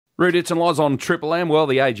Rudits and Loz on Triple M. Well,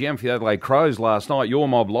 the AGM for the Adelaide Crows last night. Your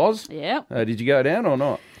mob, Loz. Yeah. Did you go down or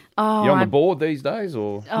not? Oh, you on the board these days,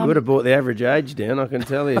 or you would have brought the average age down, I can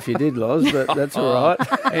tell you, if you did, Loz, but that's all right.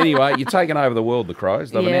 Anyway, you're taking over the world, the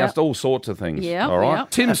Crows. They've announced all sorts of things. All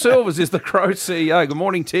right. Tim Silvers is the Crows CEO. Good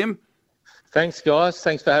morning, Tim. Thanks, guys.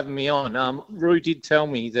 Thanks for having me on. Rue did tell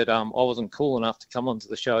me that I wasn't cool enough to come onto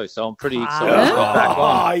the show, so I'm pretty excited to be back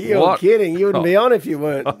on. Oh, you're kidding. You wouldn't be on if you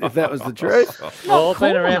weren't, if that was the truth. Well, I've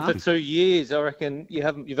been around for 2 years. I reckon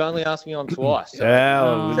you've only asked me on twice.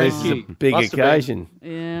 So this is a big occasion.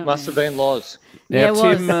 Must have been Loz. Now, it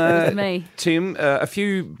was me. Tim, a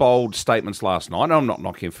few bold statements last night. I'm not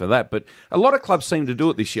knocking for that, but a lot of clubs seem to do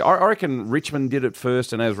it this year. I reckon Richmond did it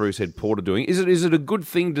first, and as Rue said, Port are doing it. Is it a good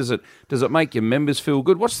thing? Does it make your members feel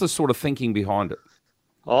good? What's the sort of thinking behind it?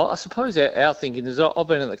 Oh, I suppose our thinking is I've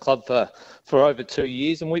been at the club for over 2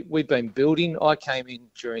 years, and we've been building. I came in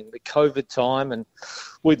during the COVID time, and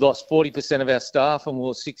we'd lost 40% of our staff, and we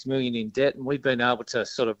were $6 million in debt, and we've been able to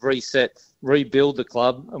sort of rebuild the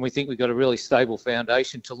club, and we think we've got a really stable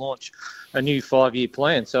foundation to launch a new 5-year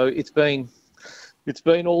plan. So it's been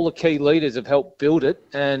all the key leaders have helped build it,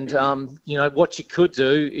 and what you could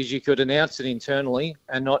do is you could announce it internally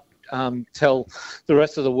and not tell the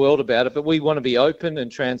rest of the world about it, but we want to be open and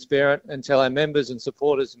transparent and tell our members and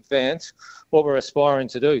supporters and fans what we're aspiring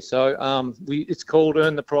to do. So it's called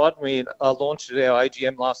Earn the Pride. We launched at our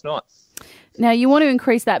AGM last night. Now, you want to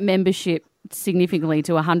increase that membership significantly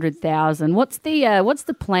to 100,000. What's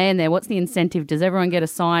the plan there? What's the incentive? Does everyone get a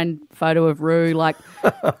signed photo of Rue? Like,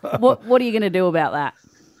 what are you going to do about that?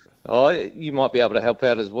 Oh, you might be able to help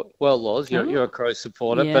out as well, Loz. You're a Crows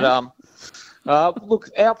supporter, but look,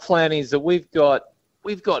 our plan is that we've got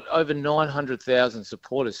over 900,000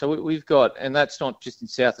 supporters. So we've got, and that's not just in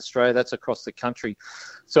South Australia, that's across the country.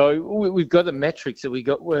 So we've got the metrics that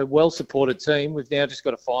we're a well-supported team. We've now just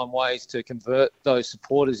got to find ways to convert those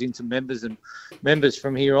supporters into members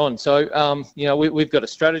from here on. So, we've got a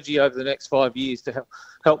strategy over the next 5 years to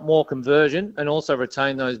help more conversion and also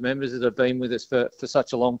retain those members that have been with us for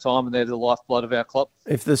such a long time, and they're the lifeblood of our club.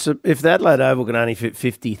 If the Adelaide Oval can only fit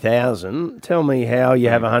 50,000, tell me how you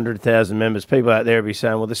have 100,000 members. People out there will be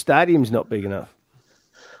saying, well, the stadium's not big enough.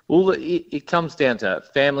 Well, it comes down to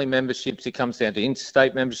family memberships, it comes down to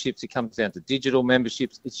interstate memberships, it comes down to digital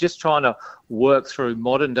memberships. It's just trying to work through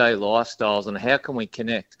modern day lifestyles and how can we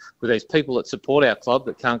connect with these people that support our club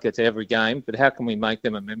that can't get to every game, but how can we make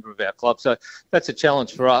them a member of our club? So that's a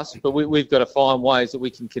challenge for us, but we've got to find ways that we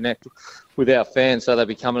can connect with our fans so they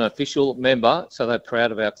become an official member, so they're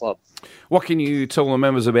proud of our club. What can you tell the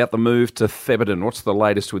members about the move to Thebarton? What's the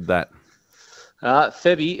latest with that?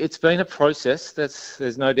 Thebby, it's been a process.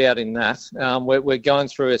 There's no doubt in that. We're going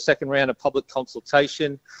through a second round of public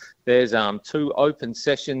consultation. There's 2 open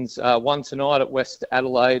sessions, one tonight at West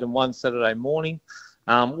Adelaide and one Saturday morning.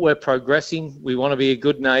 We're progressing. We want to be a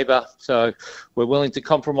good neighbour, so we're willing to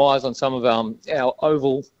compromise on some of our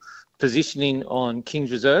oval positioning on Kings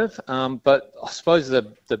Reserve. But I suppose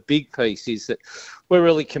the big piece is that we're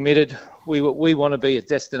really committed. We want to be a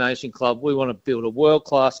destination club. We want to build a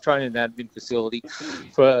world-class training and admin facility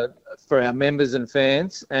for our members and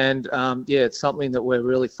fans. And, it's something that we're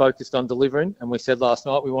really focused on delivering. And we said last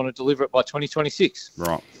night we want to deliver it by 2026.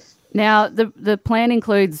 Right. Now, the plan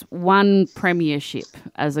includes 1 premiership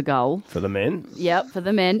as a goal. For the men? Yep, for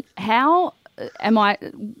the men.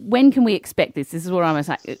 When can we expect this? This is what I'm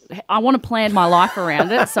saying. I want to plan my life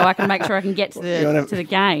around it so I can make sure I can get to the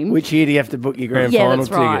game. Which year do you have to book your grand final tickets?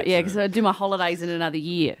 Yeah, that's right. Yeah, because I do my holidays in another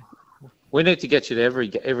year. We need to get you to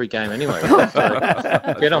every game anyway.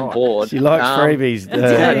 So get on board. She likes freebies.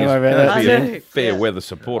 Be a fair weather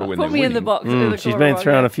supporter when they're winning. Put me in the box. She's been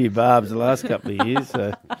throwing a few barbs the last couple of years.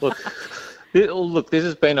 So. Look, this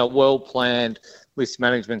has been a well-planned list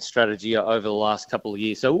management strategy over the last couple of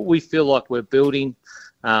years. So we feel like we're building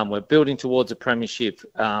towards a premiership.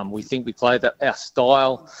 We think we play our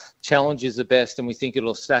style challenges the best, and we think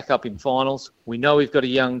it'll stack up in finals. We know we've got a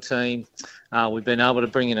young team. We've been able to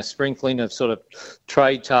bring in a sprinkling of sort of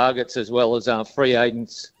trade targets as well as free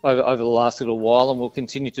agents over the last little while, and we'll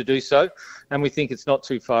continue to do so. And we think it's not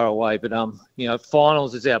too far away. But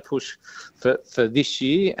finals is our push for this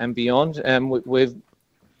year and beyond. And we've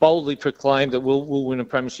boldly proclaimed that we'll win a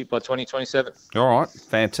premiership by 2027. All right,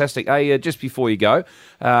 fantastic. Hey, just before you go,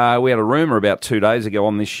 we had a rumour about 2 days ago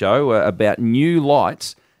on this show about new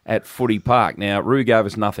lights at Footy Park. Now, Rue gave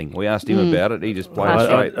us nothing. We asked him about it. He just played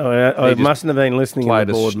straight. I mustn't have been listening to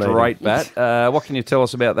the board meeting. Played a straight bat. What can you tell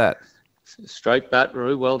us about that? Straight bat,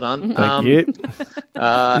 Rue. Well done. Thank you.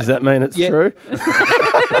 Does that mean it's true?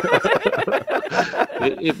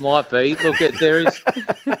 It might be. Look, there is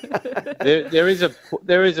there is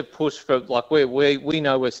a push for, like, we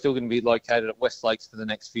know we're still going to be located at West Lakes for the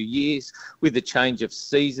next few years. With the change of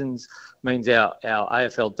seasons, means our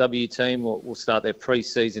AFLW team will start their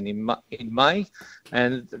pre-season in May,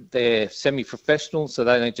 and they're semi-professional, so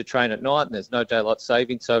they need to train at night, and there's no daylight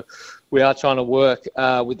saving. So we are trying to work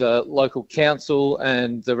with the local council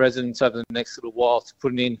and the residents over the next little while to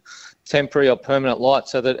put in temporary or permanent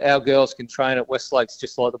lights so that our girls can train at West Lakes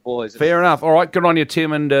just like the boys. Fair enough. All right, good on you,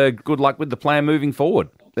 Tim, and good luck with the plan moving forward.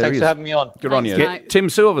 Thanks for having me on. Good on Thanks, you. mate. Tim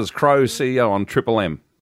Silvers, Crow CEO on Triple M.